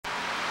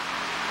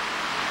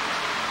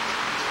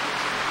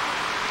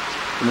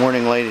Good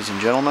morning, ladies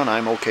and gentlemen.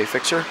 I'm OK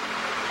Fixer.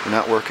 We're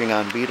not working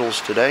on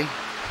Beetles today.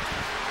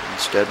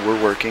 Instead, we're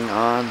working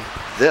on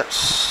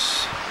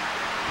this.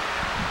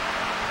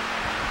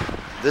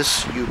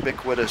 This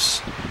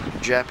ubiquitous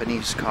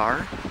Japanese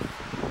car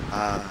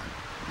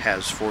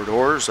has 4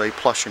 doors, a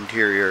plush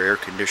interior, air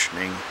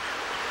conditioning,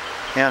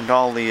 and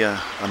all the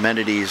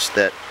amenities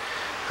that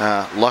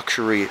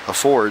luxury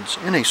affords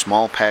in a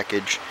small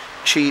package.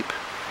 Cheap,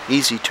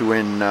 easy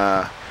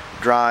to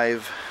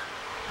drive,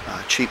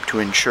 cheap to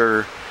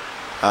insure,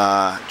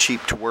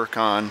 cheap to work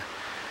on,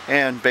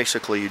 and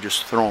basically you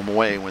just throw them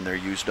away when they're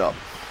used up.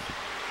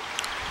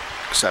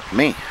 Except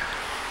me.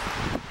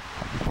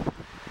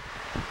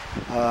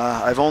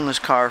 I've owned this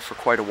car for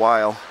quite a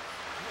while,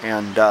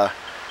 and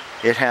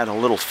it had a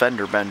little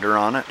fender bender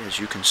on it. As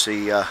you can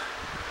see,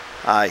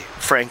 I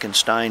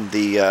Frankensteined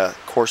the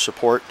core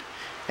support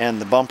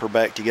and the bumper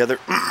back together.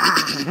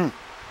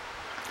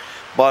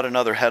 Bought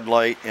another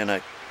headlight and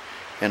a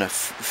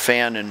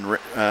fan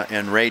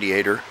and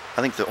radiator.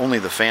 I think only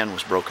the fan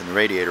was broken, the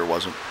radiator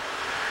wasn't.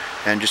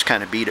 And just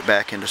kind of beat it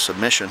back into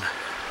submission.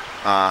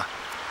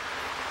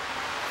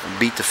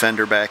 Beat the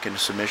fender back into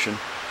submission.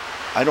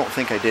 I don't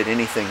think I did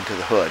anything to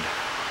the hood.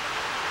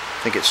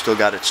 I think it's still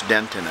got its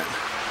dent in it.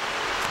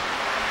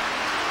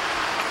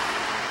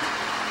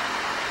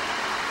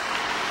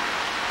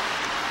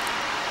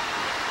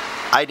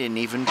 I didn't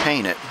even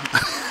paint it.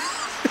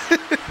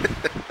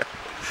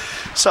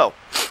 So,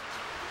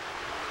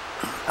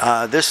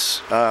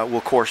 this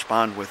will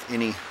correspond with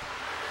any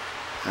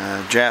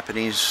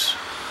Japanese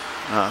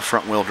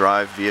front-wheel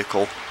drive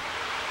vehicle,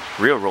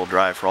 rear-wheel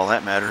drive for all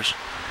that matters.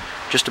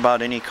 Just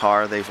about any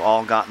car, they've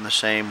all gotten the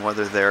same,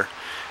 whether they're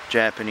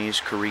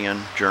Japanese,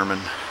 Korean, German,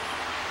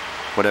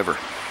 whatever.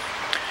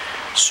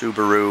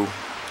 Subaru,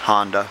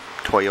 Honda,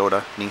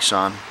 Toyota,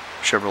 Nissan,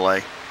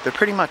 Chevrolet. They're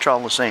pretty much all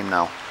the same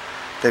now.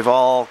 They've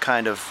all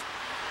kind of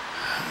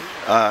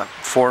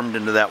formed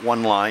into that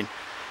one line,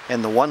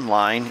 and the one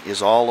line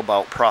is all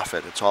about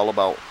profit. It's all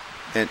about,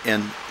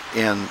 and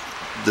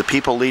the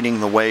people leading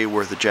the way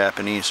were the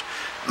Japanese.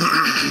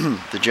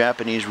 The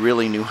Japanese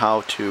really knew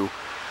how to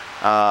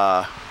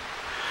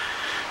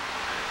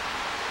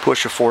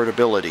push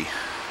affordability,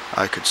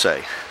 I could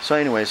say. So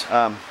anyways,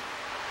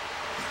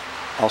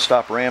 I'll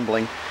stop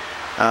rambling,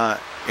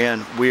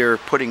 and we're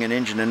putting an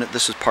engine in it.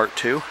 This is part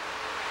 2,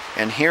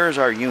 and here's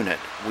our unit.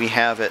 We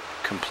have it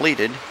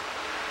completed,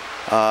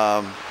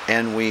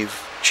 and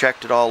we've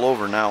checked it all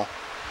over. Now,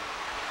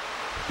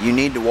 you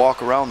need to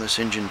walk around this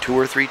engine 2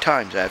 or 3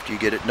 times after you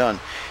get it done,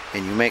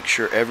 and you make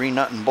sure every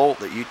nut and bolt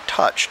that you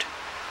touched,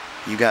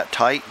 you got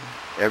tight,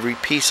 every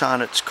piece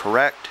on it's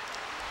correct,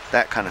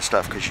 that kind of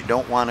stuff, because you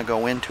don't want to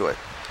go into it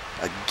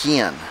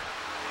again.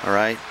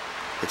 Alright?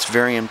 It's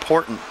very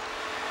important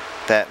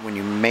that when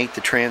you mate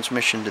the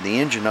transmission to the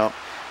engine up,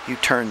 you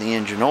turn the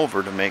engine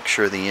over to make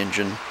sure the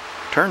engine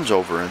turns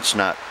over. It's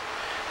not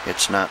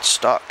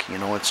stuck, you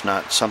know, it's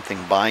not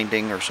something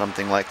binding or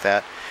something like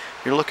that.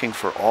 You're looking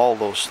for all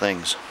those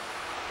things,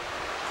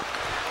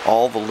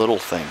 all the little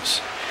things,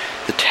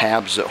 the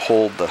tabs that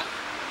hold the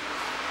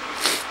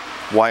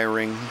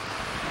wiring,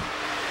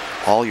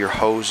 all your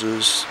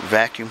hoses,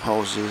 vacuum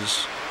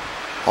hoses,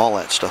 all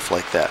that stuff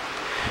like that.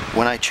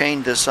 When I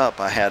chained this up,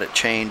 I had it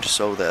chained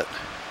so that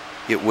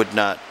it would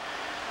not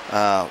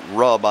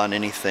rub on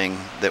anything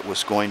that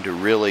was going to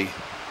really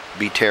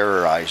be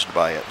terrorized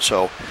by it.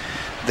 So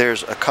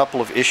there's a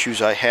couple of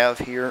issues I have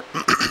here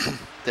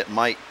that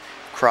might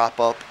crop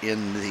up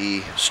in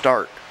the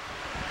start.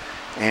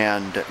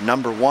 And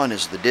number 1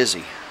 is the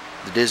Dizzy.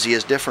 The Dizzy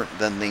is different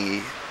than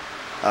the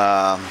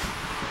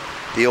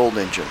old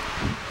engine.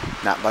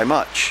 Not by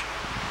much,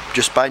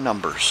 just by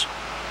numbers.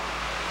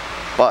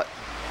 But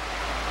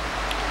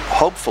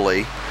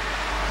hopefully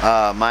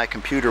my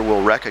computer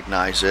will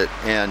recognize it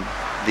and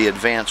the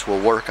Advance will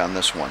work on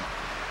this one.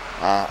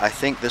 I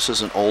think this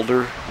is an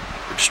older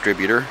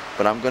distributor,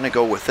 but I'm going to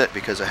go with it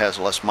because it has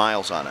less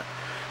miles on it.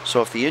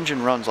 So if the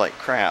engine runs like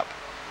crap,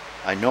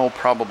 I know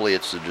probably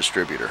it's the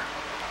distributor.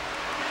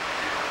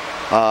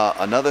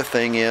 Another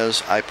thing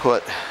is I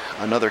put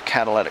another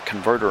catalytic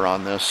converter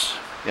on this,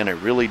 and I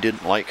really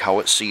didn't like how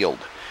it sealed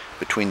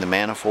between the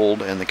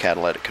manifold and the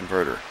catalytic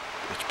converter.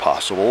 It's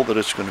possible that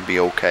it's going to be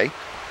okay.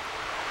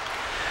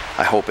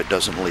 I hope it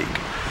doesn't leak.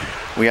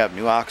 We have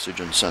new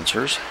oxygen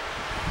sensors,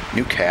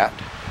 new cat,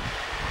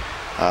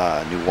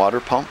 new water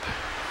pump,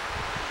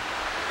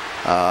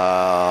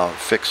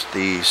 fixed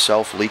the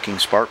self-leaking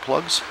spark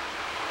plugs.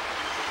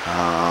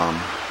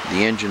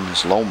 The engine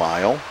is low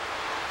mile.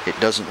 It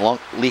doesn't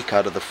leak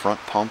out of the front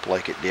pump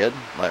like it did,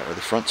 or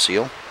the front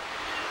seal,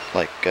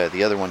 like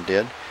the other one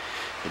did.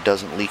 It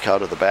doesn't leak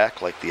out of the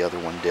back like the other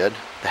one did.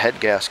 The head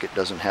gasket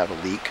doesn't have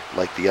a leak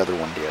like the other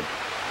one did.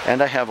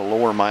 And I have a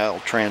lower mile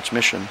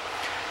transmission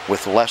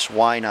with less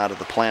whine out of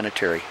the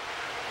planetary,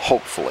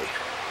 hopefully.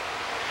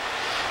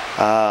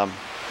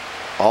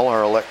 All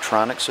our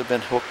electronics have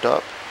been hooked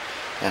up,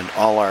 and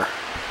all our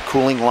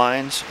cooling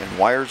lines and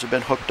wires have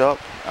been hooked up.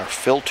 Our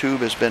fill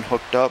tube has been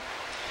hooked up.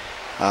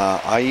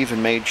 I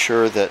even made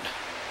sure that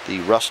The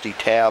rusty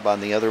tab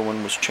on the other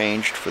one was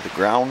changed for the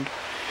ground.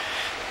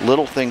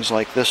 Little things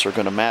like this are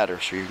going to matter,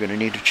 so you're going to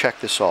need to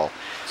check this all.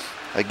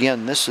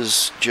 Again, this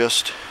is a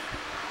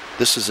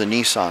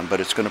Nissan, but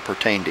it's going to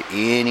pertain to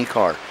any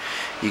car.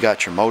 You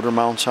got your motor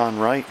mounts on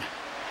right.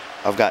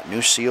 I've got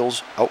new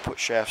seals, output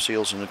shaft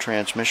seals in the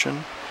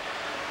transmission.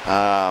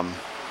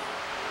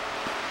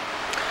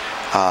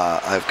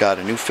 I've got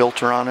a new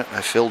filter on it.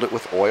 I filled it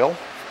with oil.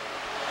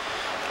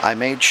 I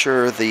made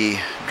sure the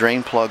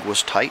drain plug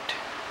was tight,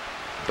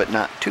 but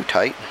not too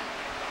tight.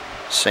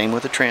 Same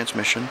with the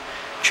transmission.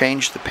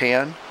 Changed the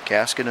pan,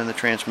 gasket in the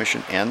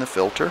transmission, and the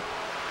filter.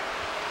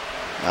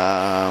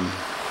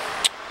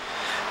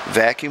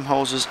 Vacuum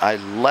hoses. I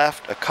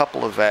left a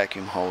couple of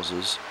vacuum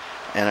hoses,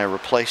 and I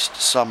replaced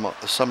some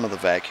of the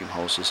vacuum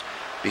hoses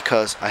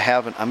because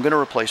I'm going to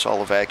replace all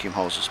the vacuum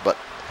hoses, but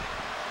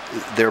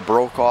they're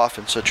broke off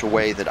in such a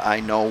way that I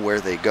know where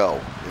they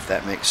go, if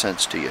that makes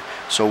sense to you.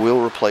 So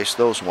we'll replace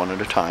those one at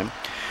a time,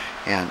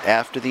 and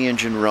after the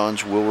engine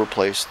runs, we'll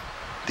replace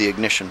the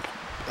ignition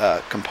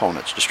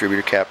components: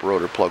 distributor cap,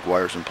 rotor, plug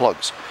wires, and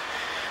plugs.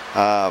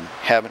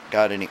 Haven't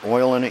got any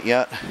oil in it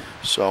yet,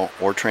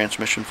 or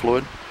transmission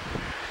fluid.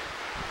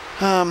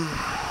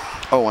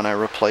 Oh, and I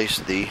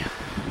replaced the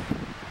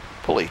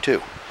pulley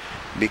too,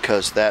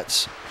 because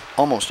that's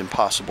almost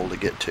impossible to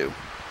get to.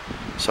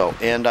 So,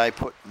 and I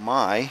put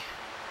my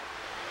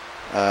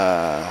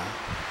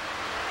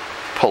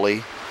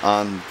pulley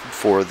on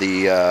for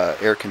the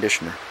air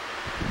conditioner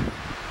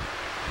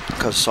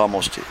because it's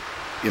almost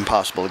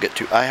impossible to get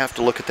to. I have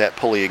to look at that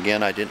pulley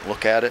again. I didn't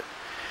look at it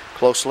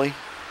closely,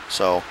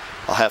 so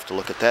I'll have to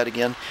look at that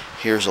again.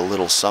 Here's a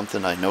little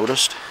something I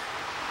noticed.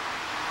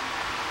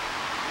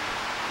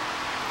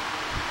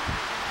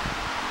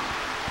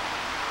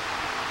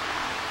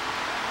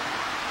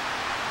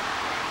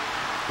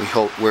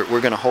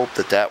 We're going to hope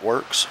that that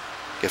works.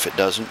 If it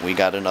doesn't, we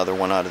got another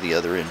one out of the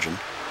other engine.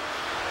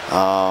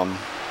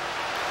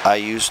 I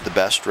used the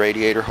best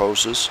radiator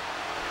hoses.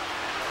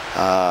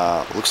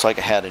 Looks like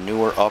I had a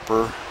newer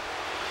upper,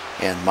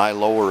 and my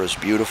lower is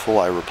beautiful.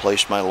 I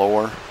replaced my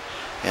lower,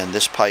 and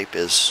this pipe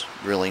is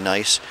really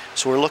nice.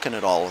 So we're looking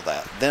at all of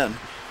that. Then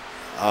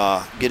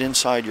get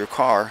inside your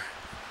car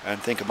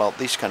and think about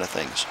these kind of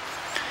things.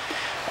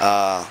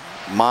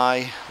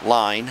 My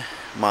line,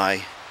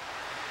 my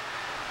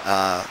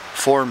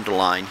formed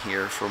line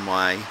here for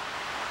my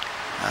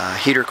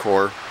heater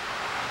core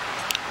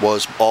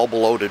was all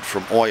bloated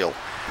from oil.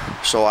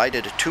 So I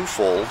did a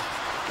twofold.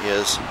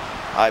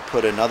 I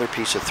put another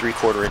piece of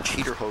 3/4 inch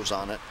heater hose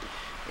on it,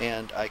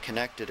 and I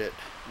connected it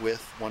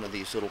with one of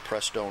these little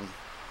Prestone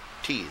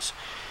T's.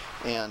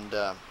 And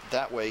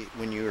that way,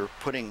 when you're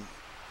putting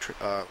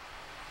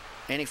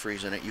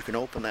antifreeze in it, you can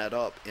open that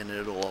up and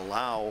it'll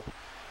allow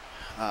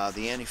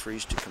the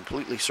antifreeze to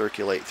completely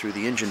circulate through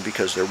the engine,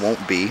 because there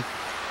won't be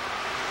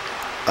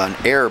an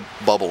air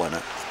bubble in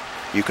it.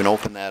 You can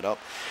open that up,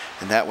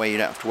 and that way you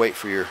don't have to wait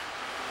for your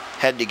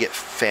head to get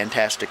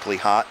fantastically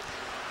hot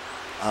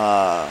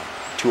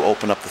to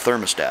open up the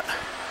thermostat.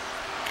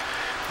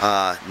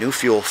 New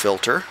fuel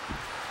filter.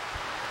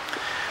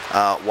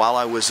 While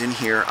I was in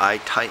here, I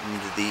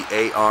tightened the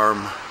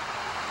A-arm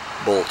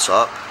bolts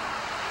up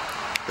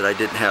that I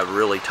didn't have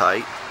really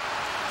tight.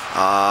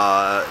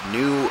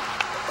 New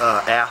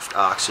aft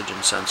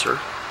oxygen sensor.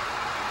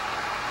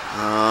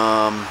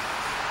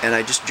 And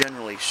I just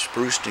generally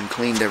spruced and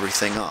cleaned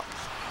everything up.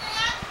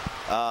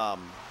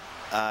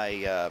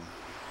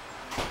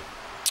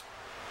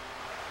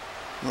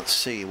 Let's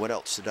see, what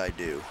else did I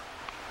do?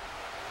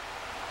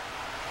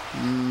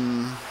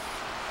 I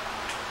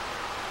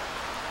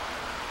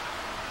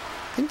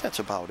think that's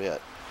about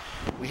it.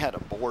 We had a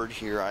board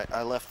here.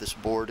 I left this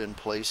board in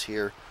place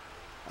here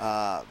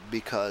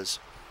because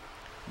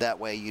that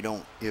way you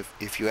don't,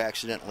 if you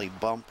accidentally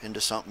bump into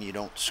something, you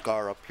don't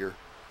scar up your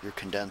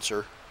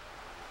condenser.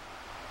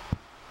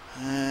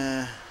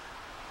 I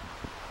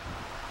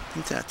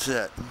think that's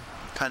it.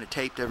 Kind of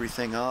taped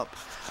everything up.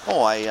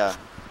 Oh, I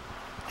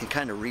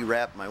kind of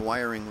rewrapped. My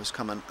wiring was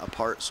coming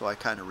apart, so I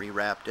kind of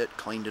rewrapped it,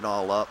 cleaned it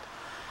all up,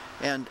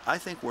 and I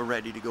think we're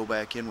ready to go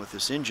back in with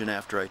this engine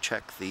after I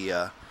check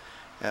the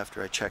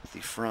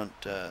front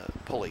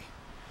pulley.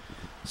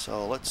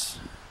 So let's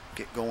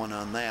get going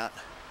on that.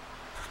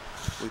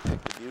 We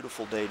picked a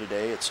beautiful day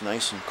today. It's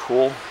nice and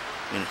cool,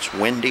 and it's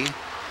windy,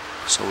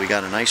 so we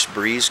got a nice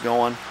breeze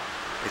going.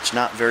 It's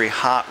not very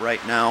hot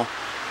right now.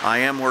 I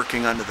am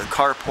working under the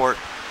carport.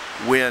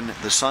 When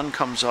the sun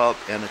comes up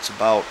and it's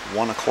about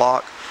 1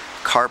 o'clock,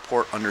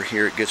 carport under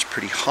here, it gets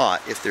pretty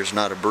hot if there's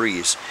not a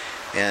breeze,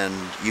 and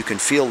you can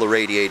feel the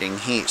radiating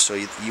heat, so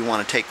you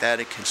want to take that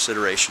into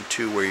consideration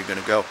too, where you're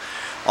going to go.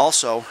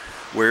 Also,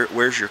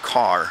 where's your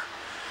car?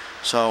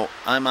 So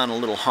I'm on a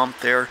little hump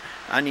there.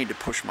 I need to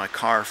push my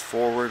car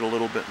forward a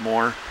little bit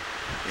more,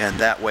 and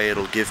that way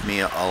it'll give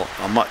me a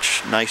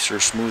much nicer,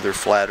 smoother,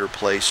 flatter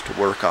place to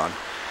work on.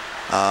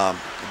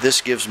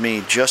 This gives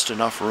me just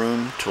enough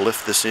room to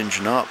lift this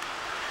engine up,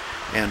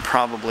 and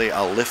probably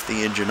I'll lift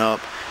the engine up,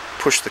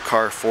 push the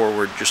car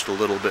forward just a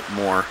little bit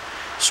more,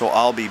 So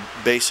I'll be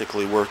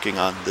basically working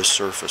on this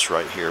surface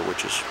right here,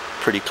 which is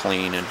pretty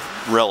clean and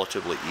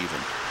relatively even.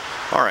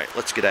 Alright,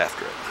 let's get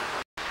after it.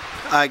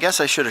 I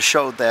guess I should have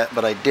showed that,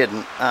 but I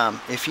didn't.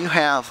 If you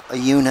have a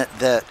unit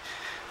that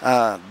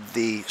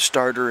the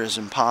starter is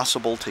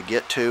impossible to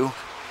get to,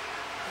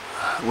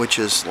 which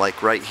is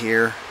like right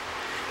here,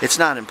 it's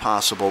not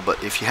impossible,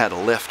 but if you had a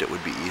lift it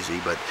would be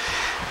easy, but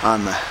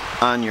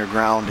on your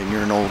ground and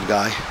you're an old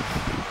guy,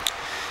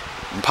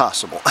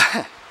 impossible.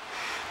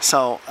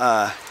 So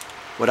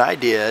what I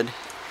did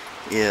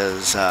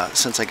is,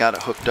 since I got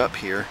it hooked up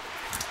here,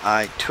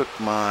 I took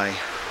my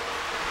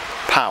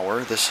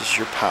power, this is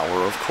your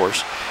power of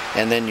course,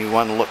 and then you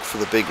want to look for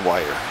the big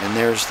wire, and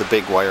there's the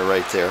big wire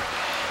right there,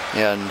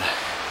 and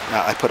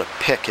I put a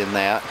pick in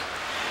that,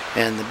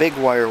 and the big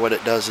wire, what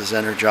it does is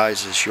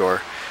energizes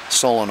your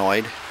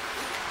solenoid,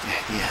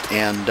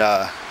 and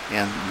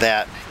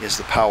that is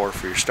the power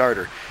for your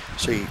starter.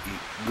 So you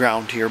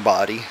ground to your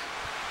body,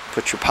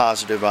 put your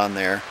positive on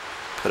there,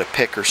 put a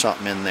pick or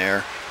something in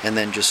there, and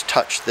then just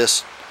touch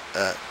this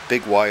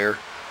big wire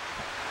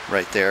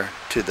right there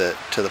to the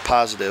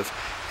positive,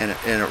 and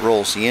it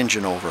rolls the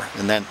engine over,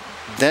 and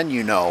then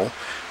you know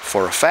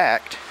for a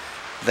fact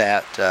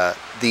that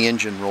the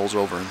engine rolls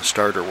over and the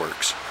starter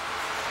works.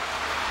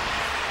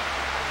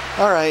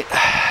 Alright,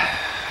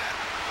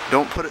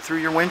 don't put it through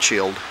your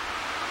windshield.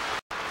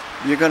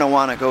 You're going to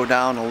want to go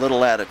down a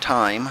little at a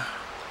time,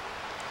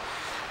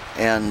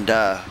 and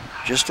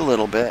just a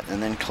little bit,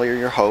 and then clear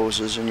your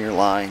hoses and your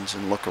lines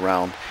and look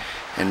around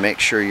and make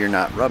sure you're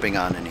not rubbing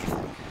on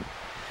anything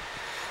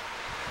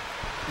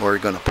or you're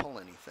going to pull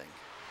anything.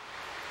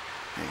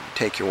 And you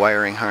take your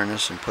wiring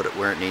harness and put it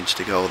where it needs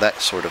to go,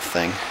 that sort of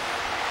thing.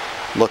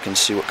 Look and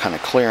see what kind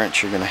of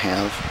clearance you're going to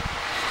have,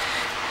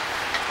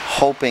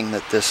 hoping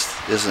that this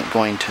isn't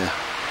going to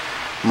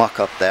muck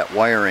up that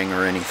wiring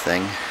or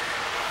anything.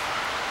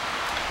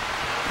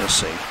 You'll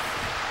see.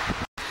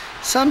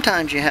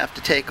 Sometimes you have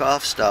to take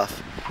off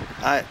stuff.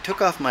 I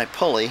took off my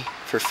pulley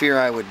for fear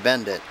I would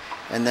bend it,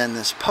 and then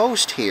this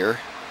post here,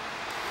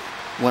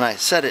 when I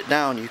set it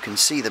down, you can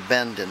see the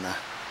bend in the,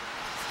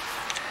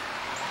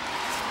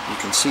 you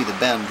can see the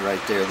bend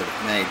right there that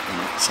it made in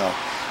it. So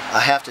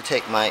I have to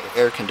take my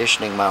air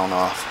conditioning mount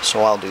off,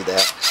 so I'll do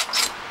that.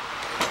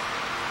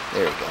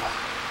 There you go.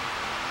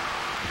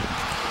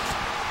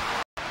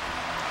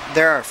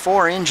 There are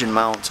 4 engine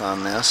mounts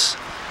on this,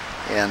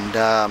 and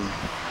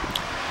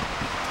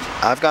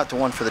I've got the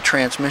one for the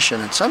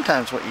transmission, and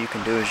sometimes what you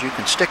can do is you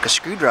can stick a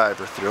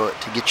screwdriver through it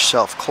to get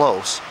yourself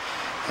close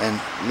and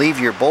leave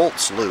your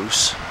bolts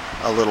loose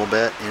a little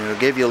bit, and it'll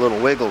give you a little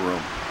wiggle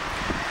room.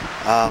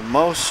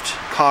 Most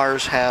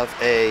cars have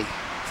a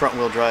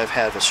front-wheel drive,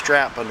 have a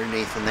strap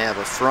underneath, and they have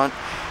a front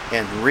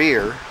and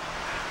rear,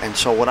 and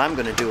so what I'm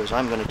going to do is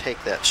I'm going to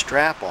take that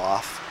strap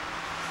off,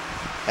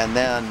 and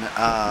then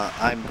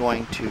I'm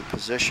going to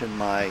position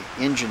my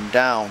engine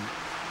down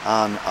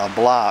on a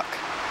block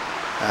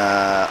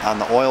on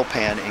the oil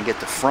pan and get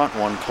the front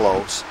one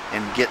close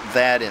and get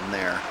that in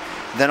there.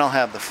 Then I'll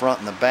have the front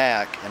and the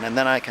back, and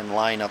then I can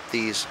line up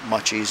these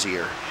much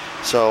easier.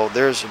 So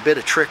there's a bit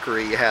of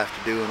trickery you have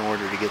to do in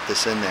order to get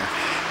this in there.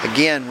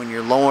 Again, when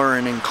you're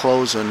lowering and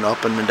closing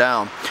up and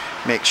down,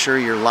 make sure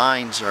your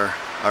lines are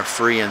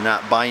free and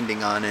not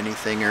binding on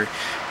anything, or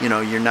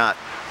you're not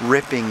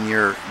ripping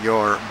your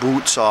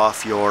boots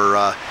off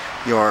your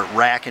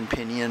rack and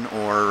pinion,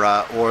 or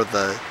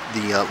the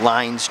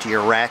lines to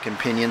your rack and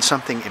pinion,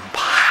 something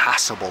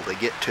impossible to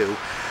get to.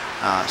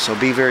 So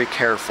be very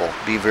careful,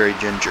 be very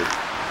ginger.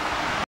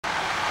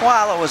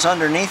 While I was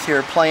underneath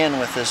here playing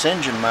with this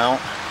engine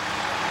mount,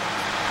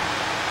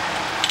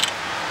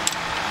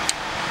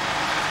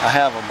 I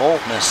have a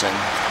bolt missing.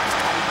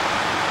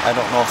 I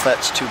don't know if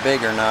that's too big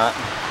or not,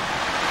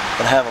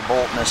 but I have a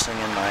bolt missing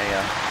in my,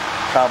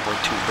 probably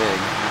too big.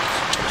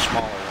 Put a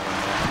smaller one in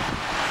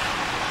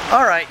there.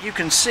 Alright, you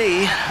can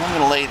see, I'm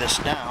going to lay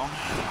this down,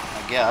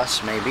 I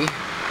guess, maybe.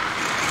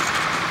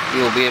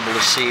 You'll be able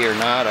to see or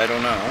not, I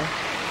don't know.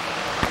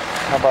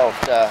 How about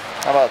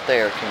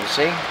there, can you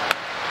see?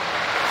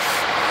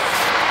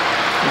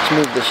 Let's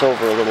move this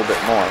over a little bit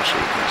more so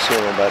you can see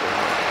a little better.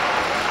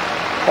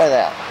 Try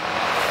that.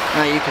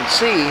 Now you can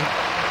see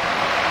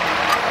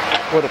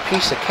what a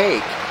piece of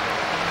cake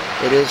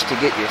it is to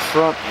get your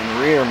front and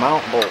rear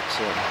mount bolts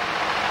in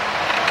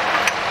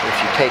if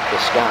you take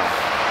this down.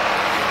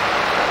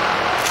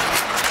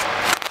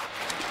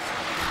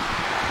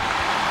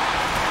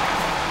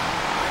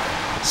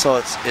 So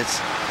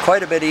it's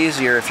quite a bit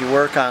easier if you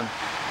work on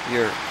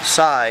your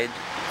side,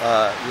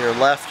 your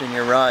left and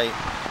your right,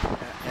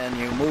 and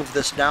you move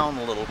this down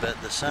a little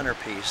bit, the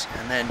centerpiece,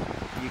 and then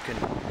you can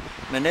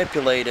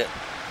manipulate it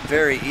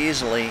very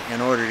easily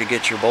in order to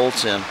get your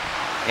bolts in,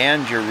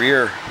 and your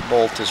rear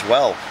bolt as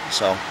well,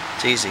 so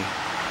it's easy.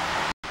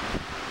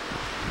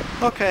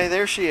 Okay,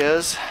 there she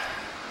is,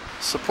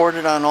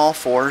 supported on all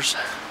fours.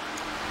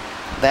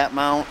 That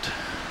mount,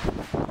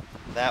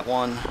 that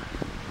one,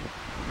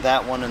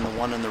 and the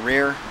one in the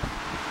rear.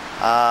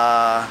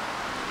 I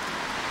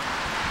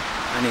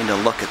need to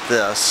look at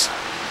this.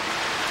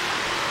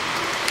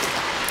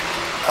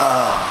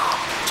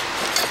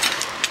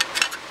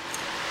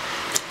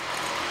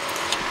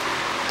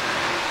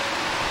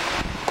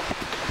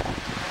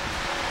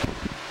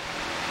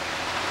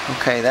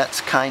 Okay, that's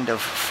kind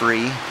of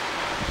free.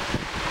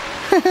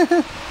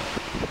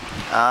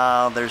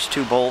 There's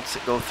 2 bolts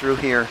that go through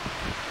here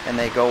and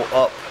they go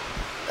up.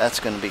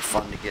 That's going to be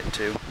fun to get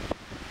to.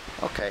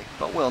 Okay,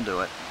 but we'll do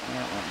it.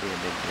 Yeah, it won't be a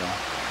big deal.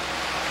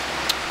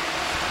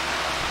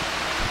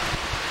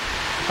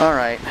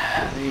 Alright,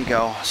 there you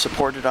go.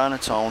 Supported on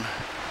its own.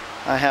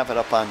 I have it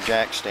up on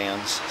jack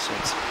stands, so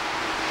it's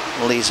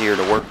a little easier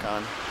to work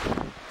on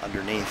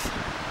underneath.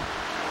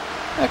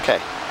 Okay.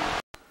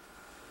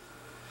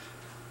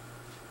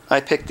 I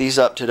picked these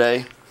up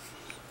today.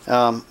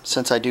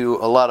 Since I do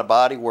a lot of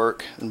body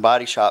work and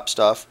body shop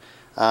stuff,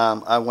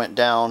 I went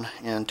down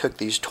and took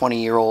these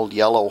 20-year-old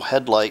yellow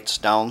headlights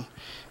down,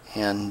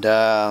 and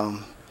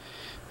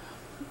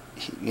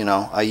you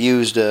know, I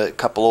used a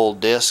couple old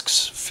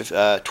discs,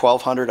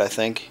 1200 I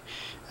think,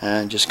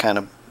 and just kind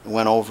of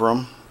went over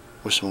them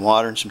with some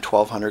water and some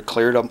 1200,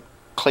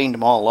 cleaned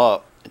them all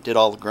up, did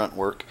all the grunt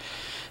work,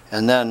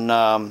 and then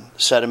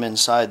set them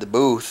inside the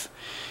booth.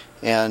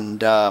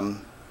 And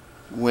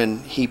when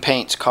he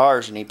paints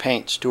cars, and he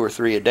paints 2 or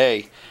 3 a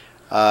day,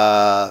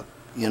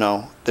 you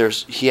know,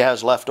 he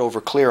has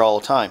leftover clear all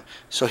the time,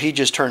 so he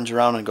just turns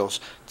around and goes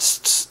tss,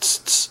 tss,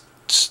 tss,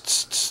 tss,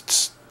 tss, tss,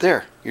 tss.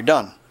 There, you're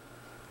done.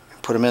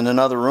 Put them in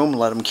another room,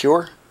 let them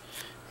cure,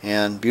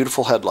 and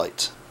beautiful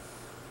headlights.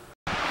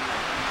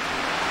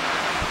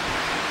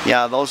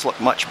 Yeah, those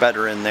look much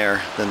better in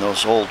there than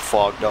those old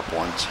fogged up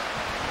ones.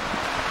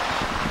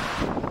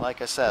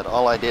 Like I said,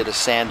 all I did is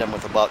sand them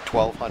with about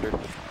 1200.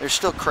 They're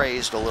still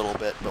crazed a little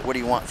bit, but what do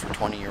you want for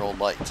 20-year-old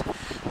lights?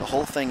 The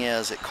whole thing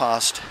is, it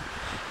cost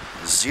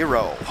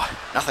zero,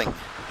 nothing.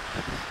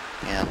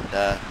 And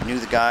knew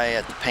the guy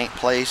at the paint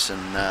place,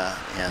 and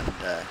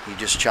he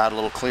just shot a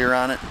little clear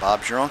on it.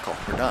 Bob's your uncle.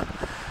 We're done.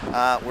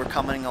 We're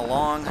coming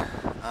along.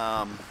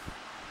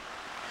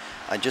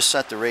 I just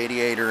set the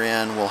radiator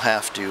in. We'll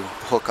have to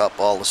hook up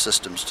all the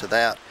systems to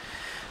that.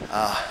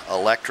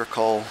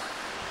 Electrical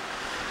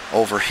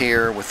over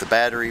here with the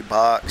battery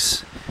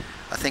box.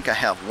 I think I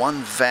have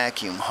 1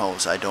 vacuum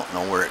hose. I don't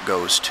know where it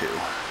goes to,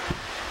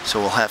 so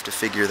we'll have to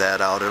figure that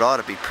out. It ought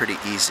to be pretty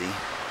easy.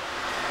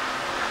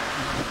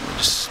 We'll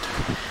just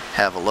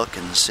have a look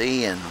and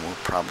see, and we'll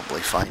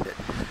probably find it.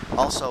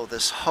 Also,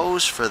 this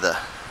hose for the,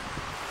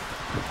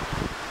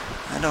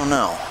 I don't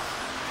know,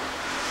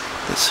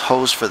 this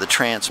hose for the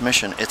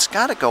transmission, it's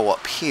got to go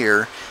up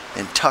here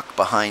and tuck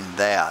behind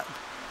that,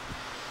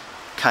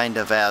 kind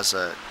of as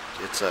a,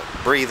 it's a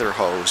breather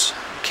hose.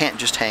 Can't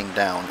just hang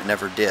down. It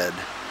never did.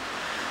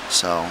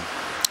 So,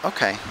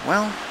 okay,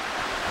 well,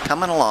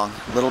 coming along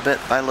little bit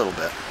by little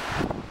bit.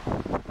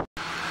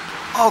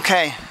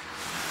 Okay,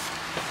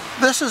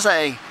 this is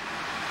a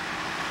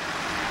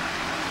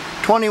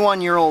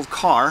 21-year-old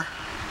car,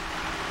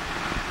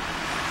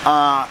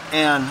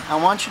 and I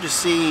want you to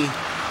see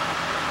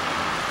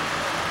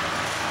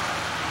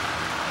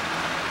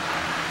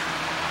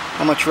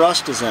how much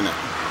rust is in it.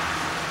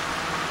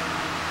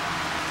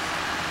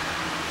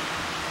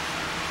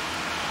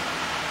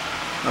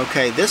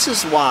 Okay, this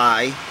is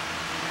why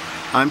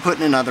I'm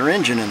putting another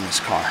engine in this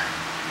car.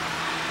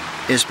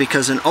 Is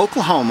because in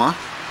Oklahoma,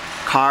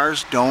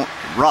 cars don't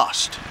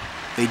rust.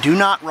 They do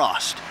not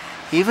rust.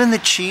 Even the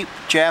cheap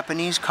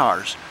Japanese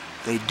cars,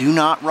 they do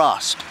not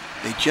rust.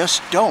 They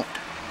just don't.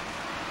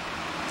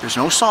 There's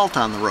no salt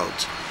on the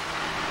roads.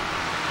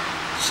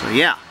 So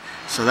yeah,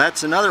 so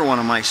that's another one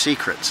of my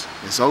secrets,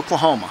 is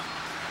Oklahoma.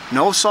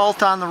 No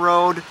salt on the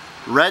road,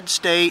 red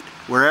state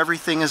where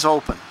everything is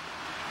open.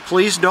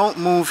 Please don't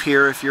move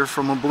here if you're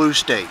from a blue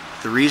state.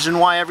 The reason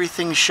why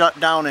everything's shut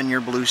down in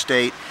your blue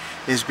state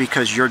is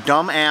because your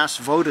dumb ass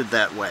voted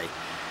that way.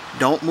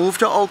 Don't move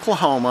to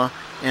Oklahoma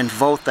and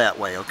vote that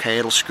way, okay?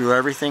 It'll screw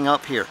everything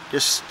up here.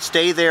 Just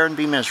stay there and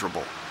be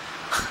miserable.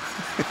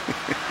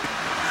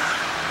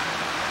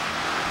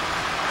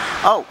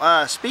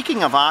 Oh,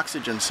 speaking of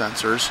oxygen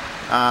sensors,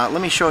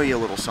 let me show you a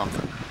little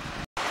something.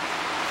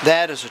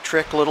 That is a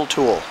trick little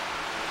tool.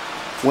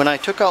 When I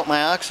took out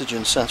my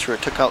oxygen sensor,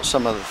 it took out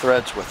some of the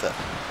threads with it.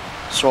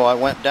 So I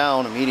went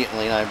down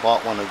immediately and I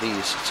bought one of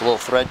these. It's a little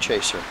thread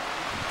chaser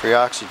for your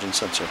oxygen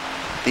sensor.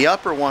 The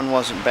upper one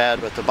wasn't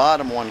bad, but the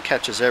bottom one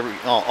catches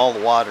all the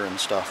water and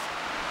stuff.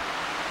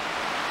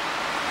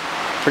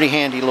 Pretty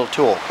handy little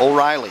tool.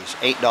 O'Reilly's,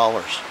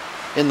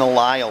 $8 in the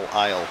Lyle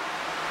aisle.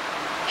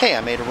 Hey,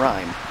 I made a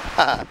rhyme.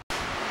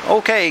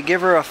 Okay,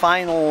 give her a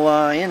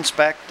final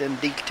inspect and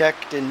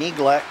detect and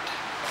neglect.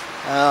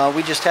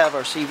 We just have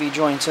our CV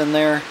joints in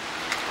there,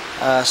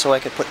 so I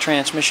could put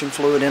transmission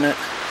fluid in it.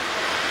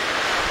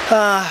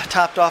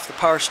 Topped off the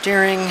power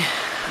steering,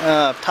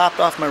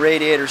 topped off my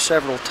radiator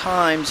several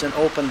times, and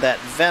opened that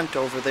vent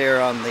over there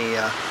on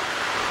the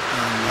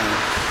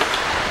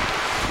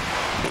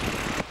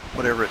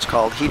whatever it's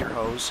called, heater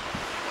hose.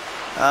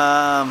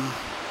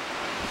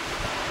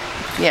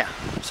 Yeah,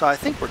 so I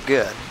think we're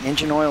good.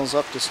 Engine oil's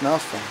up to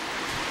snuff. And,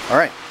 all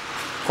right,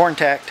 corn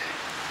tacked.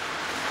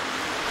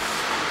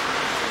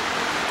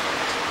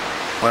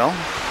 Well,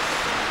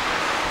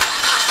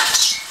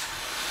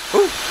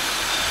 ooh.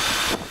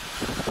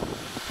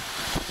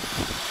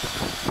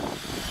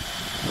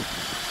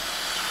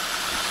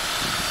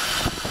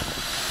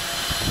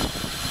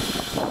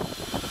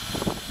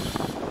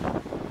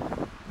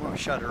 We'll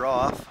shut her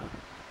off.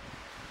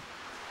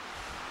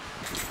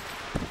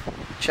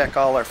 Check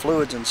all our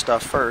fluids and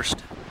stuff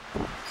first.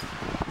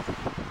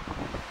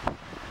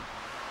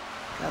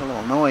 Got a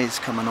little noise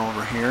coming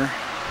over here.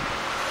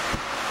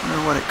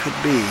 Wonder what it could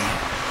be.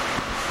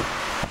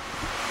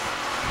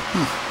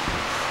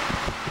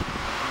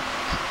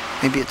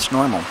 Maybe it's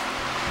normal.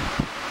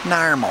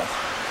 Normal.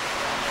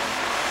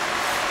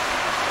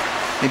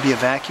 Maybe a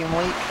vacuum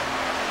leak?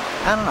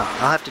 I don't know.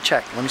 I'll have to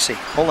check. Let me see.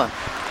 Hold on.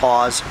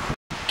 Pause.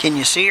 Can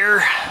you see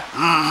her?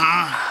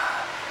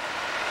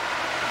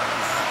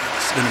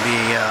 It's going to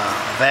be a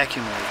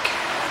vacuum leak.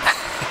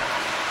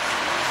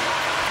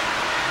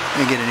 Let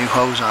me get a new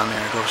hose on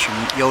there. It goes from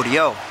yo to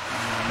yo.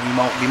 We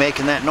won't be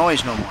making that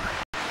noise no more.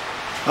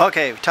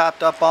 Okay, we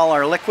topped up all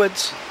our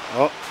liquids.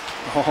 Oh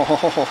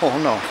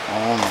no.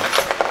 Oh no.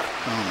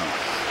 Oh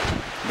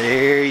no.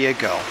 There you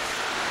go.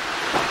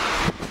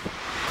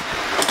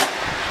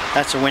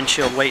 That's a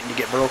windshield waiting to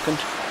get broken.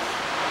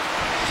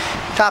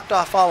 Topped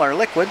off all our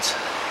liquids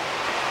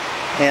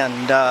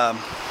and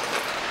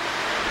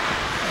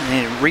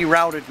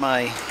rerouted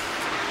my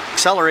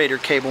accelerator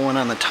cable one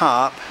on the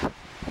top,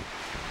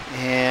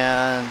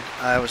 and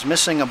I was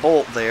missing a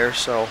bolt there,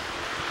 so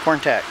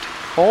contact.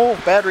 Oh,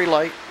 battery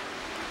light.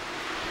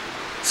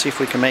 Let's see if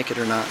we can make it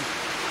or not.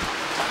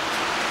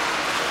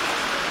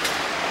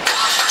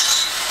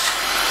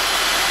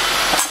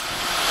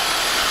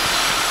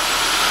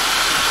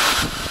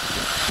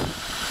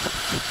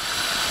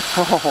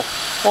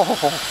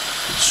 Oh,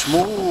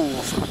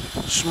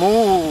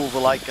 smooth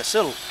like a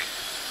silk.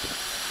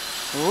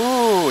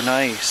 Ooh,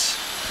 nice.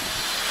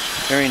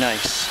 Very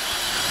nice.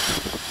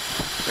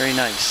 Very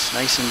nice.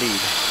 Nice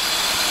indeed.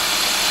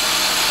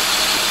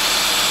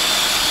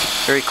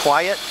 Very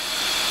quiet.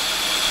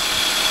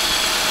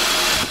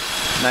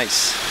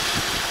 Nice.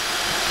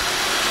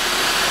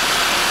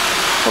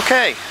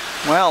 Okay,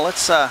 well,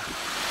 let's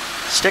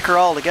stick her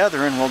all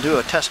together and we'll do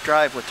a test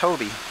drive with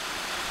Toby.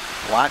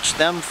 Watch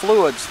them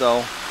fluids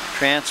though.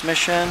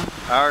 Transmission,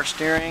 power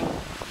steering,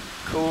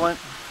 coolant,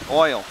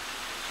 oil.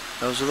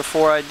 Those are the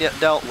four I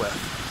dealt with.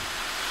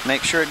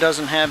 Make sure it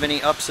doesn't have any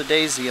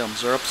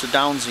upsidasiums or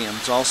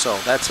upsidownsiums also.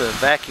 That's a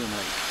vacuum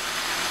leak.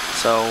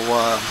 So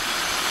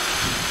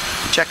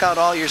check out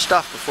all your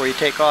stuff before you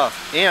take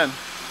off. And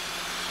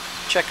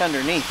check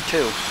underneath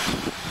too.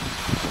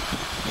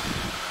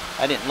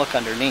 I didn't look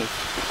underneath.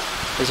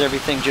 Is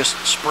everything just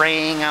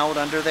spraying out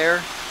under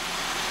there?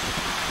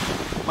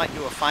 Might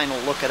do a final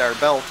look at our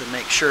belt and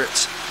make sure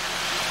it's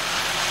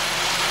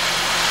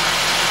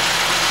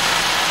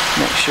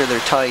they're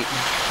tight.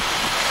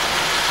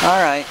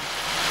 Alright.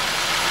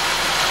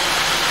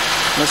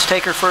 Let's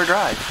take her for a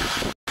drive.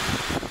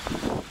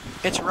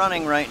 It's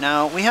running right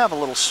now. We have a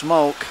little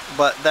smoke,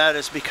 but that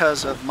is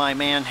because of my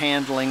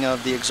manhandling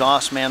of the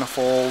exhaust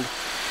manifold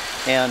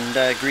and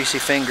greasy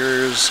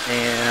fingers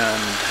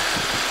and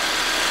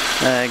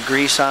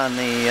grease on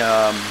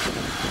the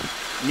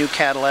new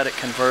catalytic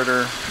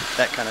converter,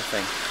 that kind of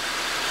thing.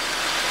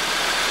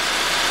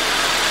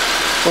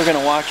 We're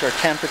going to watch our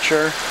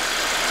temperature,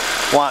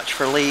 watch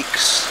for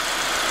leaks.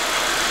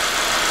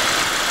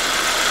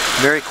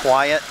 Very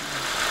quiet.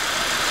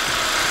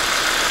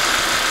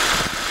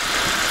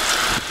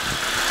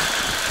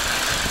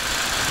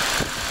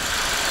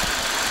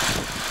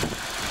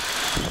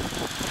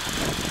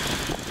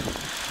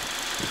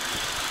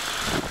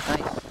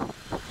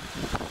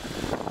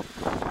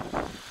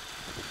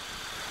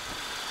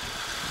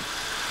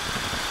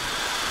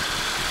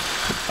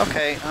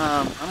 Okay,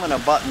 I'm going to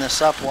button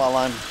this up while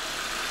I'm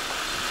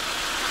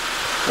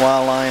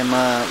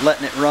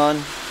letting it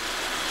run.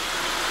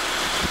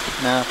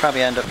 Now I'll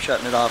probably end up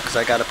shutting it off because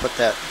I got to put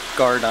that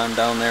guard on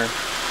down there.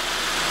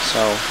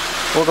 So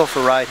we'll go for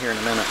a ride here in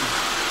a minute.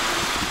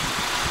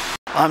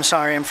 I'm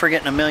sorry, I'm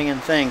forgetting a million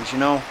things, you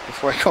know,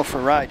 before I go for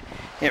a ride.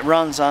 It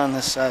runs on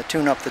this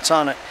tune-up that's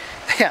on it.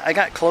 Yeah, I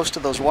got close to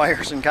those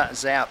wires and got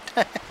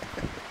zapped.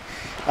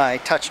 I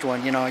touched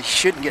one, you know, you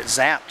shouldn't get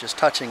zapped just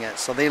touching it,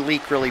 so they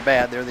leak really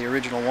bad. They're the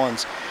original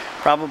ones,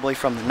 probably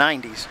from the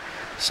 90s.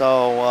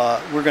 So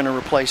we're going to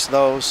replace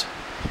those,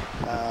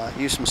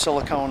 use some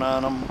silicone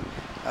on them,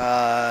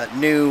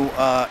 new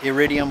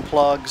iridium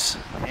plugs,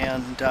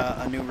 and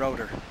a new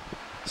rotor.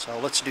 So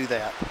let's do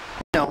that.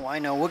 I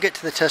know, we'll get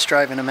to the test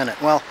drive in a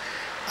minute. Well,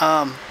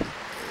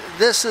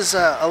 this is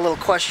a little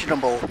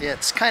questionable.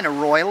 It's kind of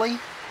roily,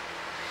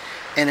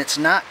 and it's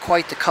not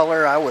quite the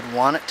color I would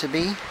want it to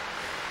be.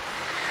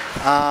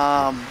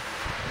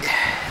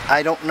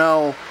 I don't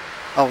know.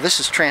 Oh, this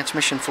is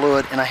transmission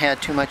fluid, and I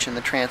had too much in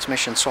the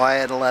transmission, so I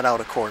had to let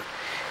out a quart.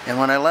 And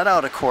when I let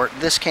out a quart,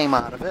 this came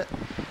out of it.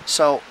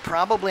 So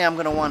probably I'm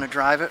going to want to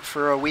drive it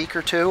for a week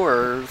or two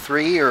or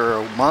 3 or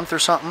a month or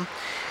something,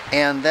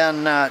 and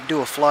then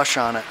do a flush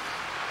on it.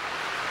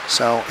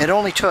 So it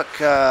only took,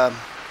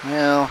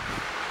 well,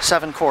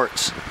 7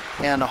 quarts.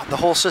 and the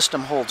whole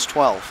system holds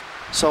 12.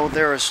 So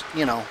there's,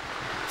 you know,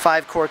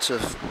 5 quarts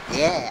of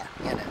yeah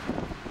in it.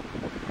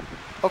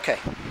 Okay,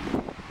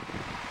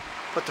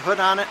 put the hood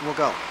on it and we'll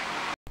go.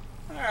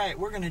 Alright,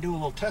 we're going to do a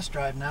little test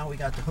drive now. We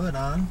got the hood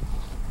on.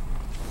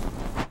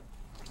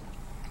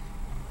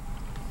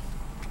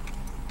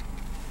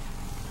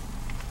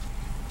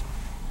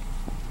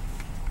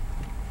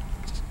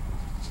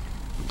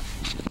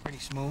 Pretty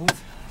smooth.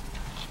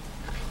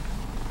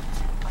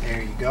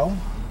 There you go.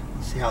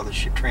 Let's see how the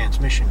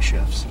transmission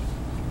shifts.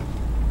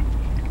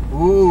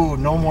 Ooh,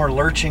 no more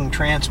lurching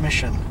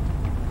transmission.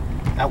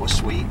 That was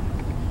sweet.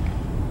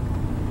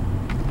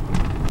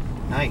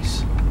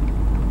 Nice.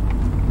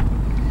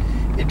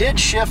 It did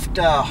shift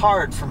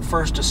hard from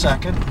first to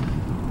second.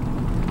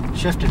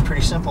 Shifted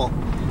pretty simple.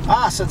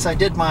 Since I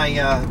did my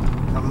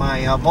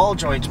my ball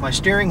joints, my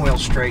steering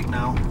wheel's straight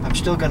now. I'm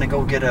still going to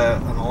go get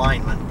an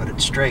alignment, but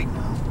it's straight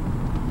now.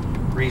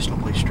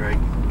 Reasonably straight.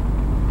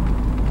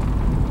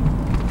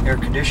 Air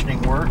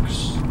conditioning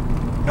works.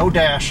 No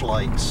dash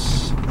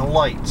lights. No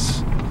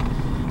lights.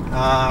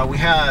 We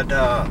had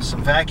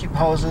some vacuum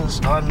hoses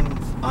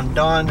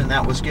undone, and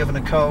that was given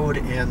a code,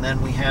 and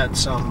then we had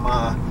some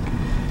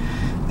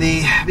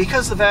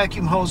because the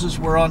vacuum hoses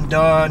were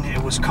undone,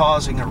 it was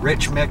causing a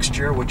rich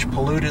mixture which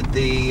polluted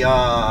the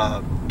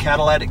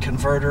catalytic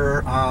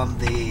converter on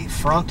the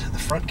front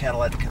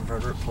catalytic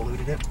converter. It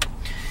polluted it,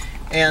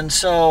 and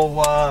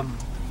so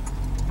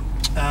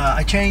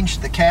I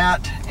changed the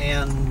cat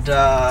and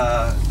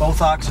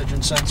both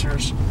oxygen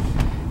sensors,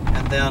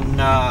 and then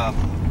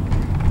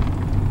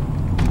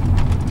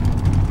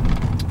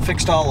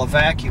fixed all the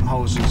vacuum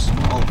hoses,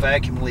 all the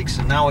vacuum leaks,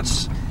 and now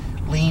it's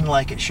lean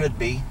like it should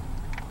be.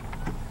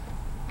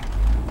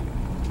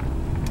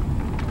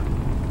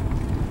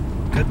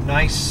 Good,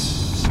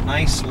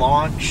 nice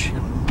launch,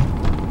 and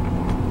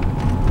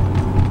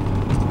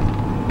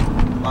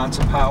lots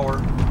of power.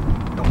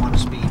 Don't want to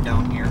speed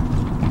down here.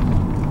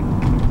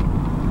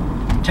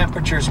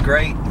 Temperature's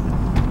great.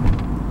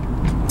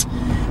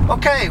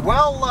 Okay,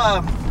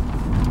 well,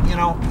 you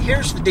know,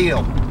 here's the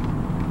deal.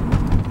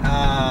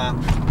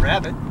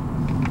 Rabbit.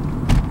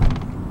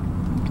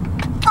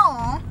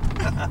 Aww.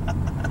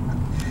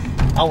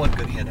 I wasn't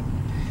gonna hit him.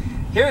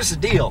 Here's the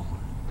deal.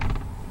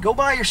 Go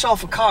buy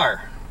yourself a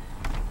car.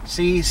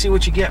 See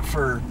what you get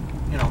for,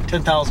 you know,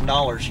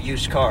 $10,000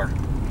 used car.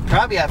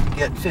 Probably have to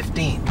get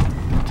 15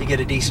 to get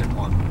a decent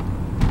one.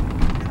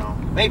 You know,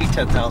 maybe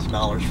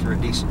 $10,000 for a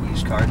decent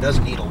used car. It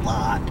doesn't need a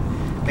lot.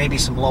 Maybe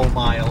some low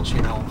miles,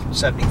 you know,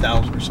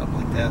 70,000 or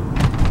something like that.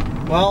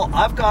 Well,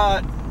 I've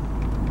got,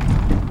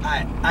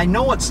 I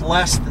know it's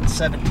less than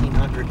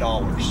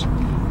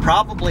 $1,700.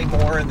 Probably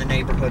more in the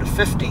neighborhood of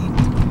 15.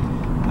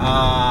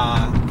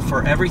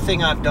 For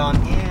everything I've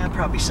done, yeah,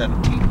 probably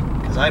 17.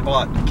 Because I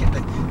bought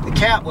the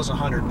cat was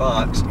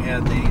 $100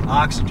 and the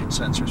oxygen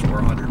sensors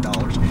were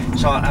 $100.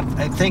 So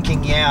I'm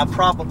thinking, yeah,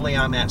 probably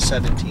I'm at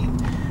 17.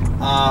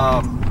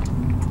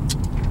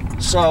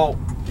 So,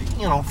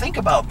 you know, think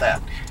about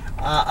that.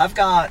 I've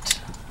got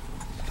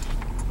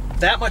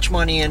that much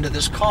money into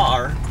this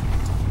car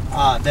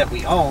that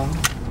we own.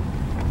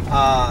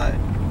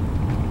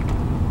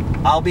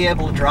 I'll be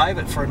able to drive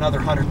it for another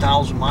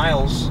 100,000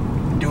 miles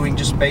doing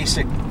just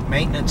basic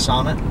maintenance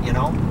on it, you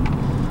know.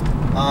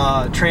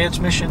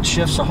 Transmission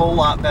shifts a whole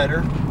lot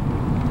better.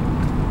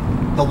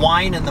 The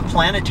whine in the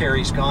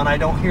Planetary's gone. I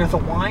don't hear the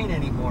whine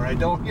anymore. I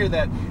don't hear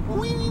that.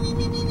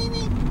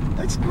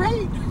 That's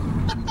great.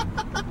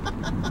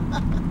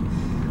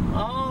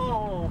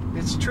 Oh,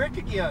 it's trick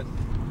again.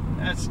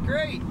 That's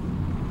great.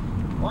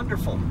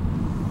 Wonderful.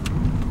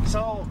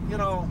 So, you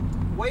know,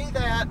 weigh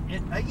that.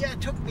 Yeah,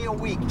 it took me a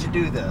week to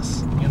do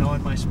this, you know,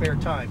 in my spare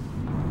time.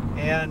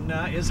 And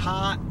it's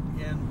hot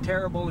and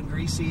terrible and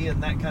greasy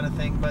and that kind of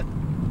thing, but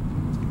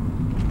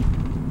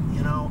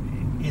you know,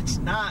 it's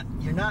not,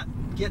 you're not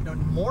getting a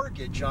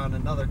mortgage on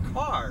another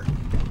car.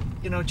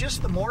 You know,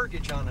 just the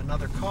mortgage on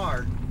another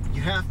car,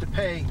 you have to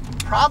pay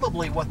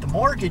probably what the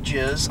mortgage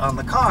is on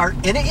the car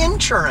in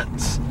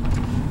insurance.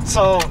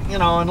 So, you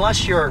know,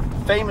 unless you're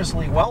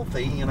famously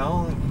wealthy, you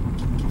know,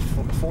 you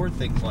can afford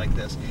things like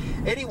this.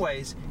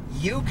 Anyways,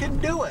 you can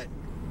do it.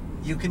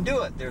 You can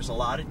do it. There's a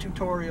lot of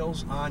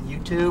tutorials on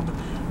YouTube,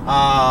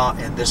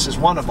 and this is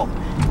one of them.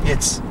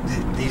 It's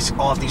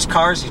all these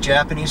cars, these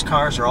Japanese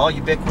cars, are all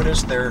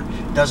ubiquitous. They're,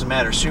 doesn't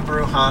matter,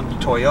 Subaru, Honda,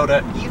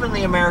 Toyota, even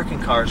the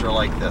American cars are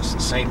like this,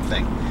 the same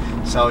thing.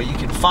 So you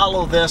can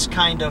follow this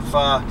kind of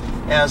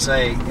as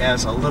a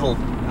little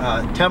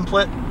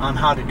template on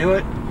how to do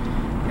it,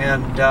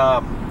 and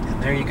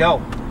there you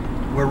go.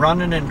 We're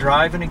running and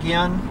driving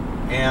again,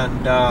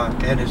 and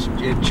it's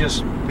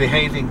just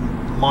behaving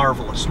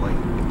marvelously.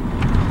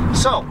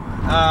 So,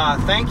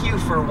 thank you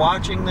for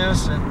watching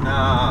this, and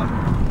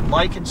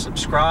like and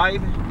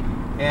subscribe,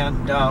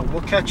 and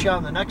we'll catch you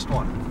on the next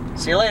one.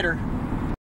 See you later.